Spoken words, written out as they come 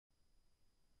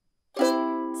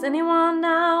Is anyone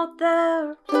out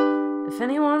there? If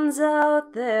anyone's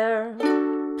out there,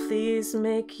 please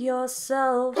make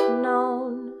yourself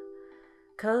known.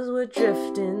 'Cause we're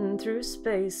drifting through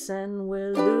space and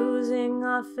we're losing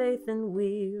our faith, and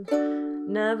we've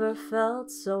never felt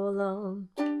so alone.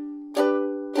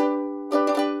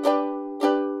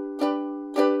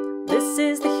 This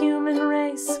is the human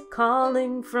race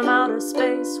calling from outer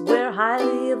space. We're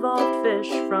highly evolved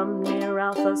fish from near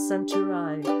Alpha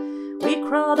Centauri. We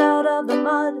crawled out of the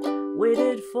mud,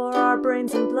 waited for our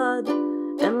brains and blood,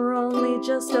 and we're only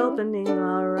just opening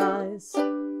our eyes.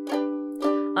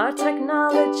 Our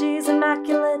technology's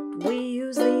immaculate. We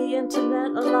use the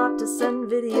internet a lot to send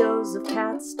videos of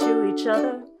cats to each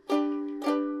other.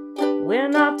 We're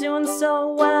not doing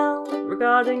so well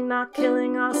regarding not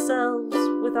killing ourselves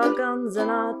with our guns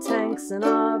and our tanks and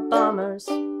our bombers.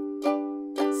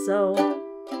 So,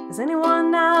 is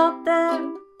anyone out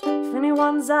there? If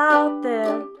anyone's out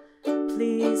there,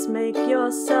 please make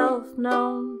yourself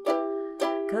known.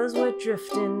 'Cause we're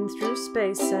drifting through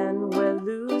space and we're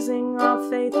losing our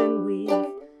faith, and we've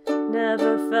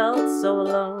never felt so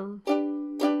alone.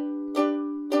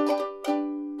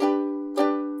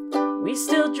 We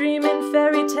still dream in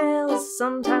fairy tales,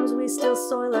 sometimes we still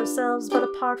soil ourselves, but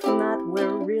apart from that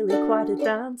we're really quite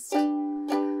advanced.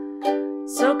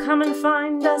 So come and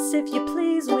find us if you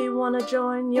please. We want to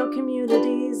join your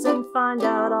communities and find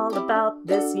out all about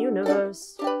this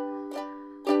universe.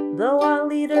 Though our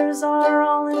leaders are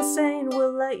all insane,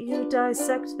 we'll let you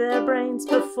dissect their brains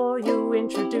before you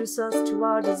introduce us to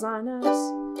our designers.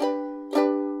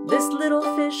 This little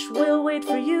fish will wait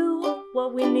for you.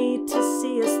 What we need to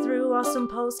see us through are some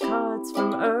postcards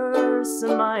from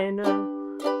Ursa Minor.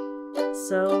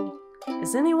 So,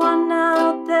 is anyone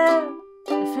out there?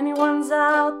 If anyone's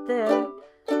out there,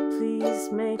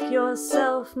 please make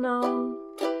yourself known.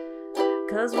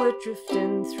 'Cause we're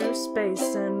drifting through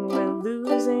space and we're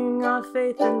losing our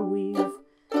faith, and we've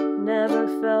never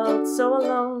felt so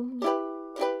alone.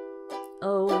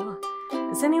 Oh,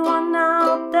 is anyone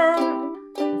out there?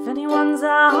 If anyone's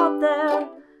out there,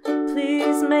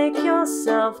 please make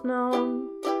yourself known.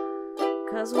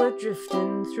 'Cause we're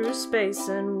drifting through space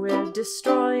and we're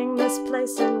destroying this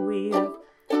place, and we've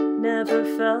never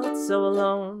felt so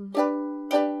alone.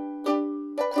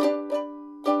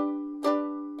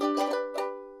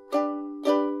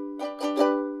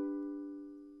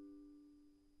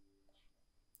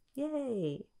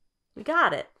 Yay! We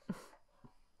got it!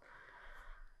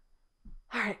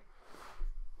 All right.